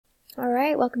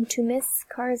Alright, welcome to Miss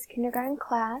Carr's kindergarten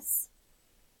class.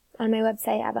 On my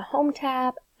website I have a home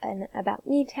tab, an about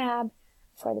me tab,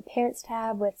 for the parents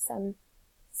tab with some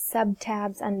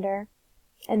sub-tabs under,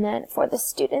 and then for the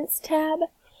students tab.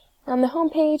 On the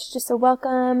home page, just a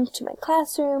welcome to my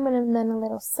classroom and then a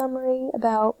little summary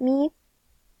about me.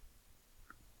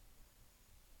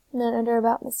 And then under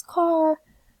about Miss Carr,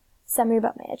 summary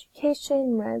about my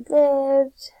education, where I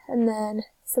lived, and then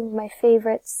some of my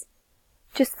favorites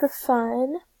just for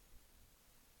fun.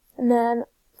 And then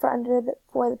for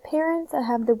the parents, I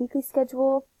have the weekly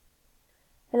schedule,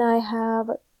 and I have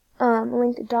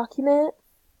linked a document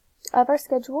of our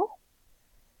schedule.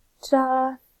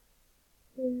 Ta-da!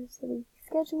 Here's the weekly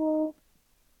schedule.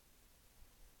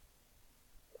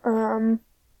 Under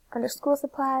school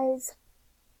supplies,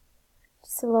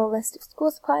 just a little list of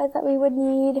school supplies that we would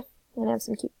need, and I have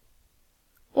some cute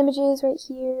images right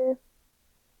here.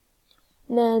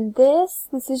 And then this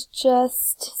is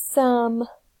just some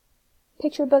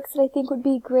picture books that I think would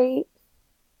be great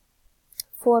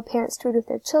for parents to read with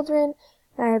their children.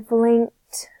 And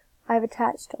I've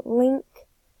attached a link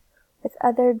with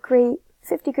other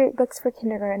 50 great books for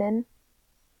kindergarten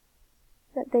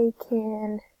that they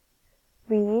can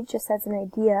read just as an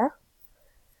idea.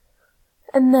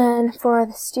 And then for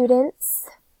the students,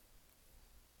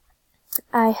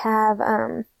 I have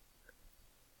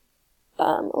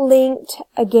linked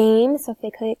a game, so if they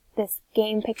click this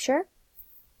game picture,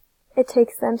 it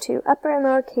takes them to upper and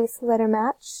lowercase letter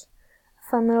match, a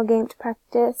fun little game to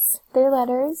practice their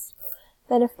letters.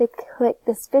 Then if they click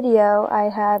this video, I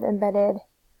have embedded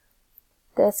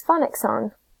this phonics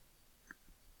song.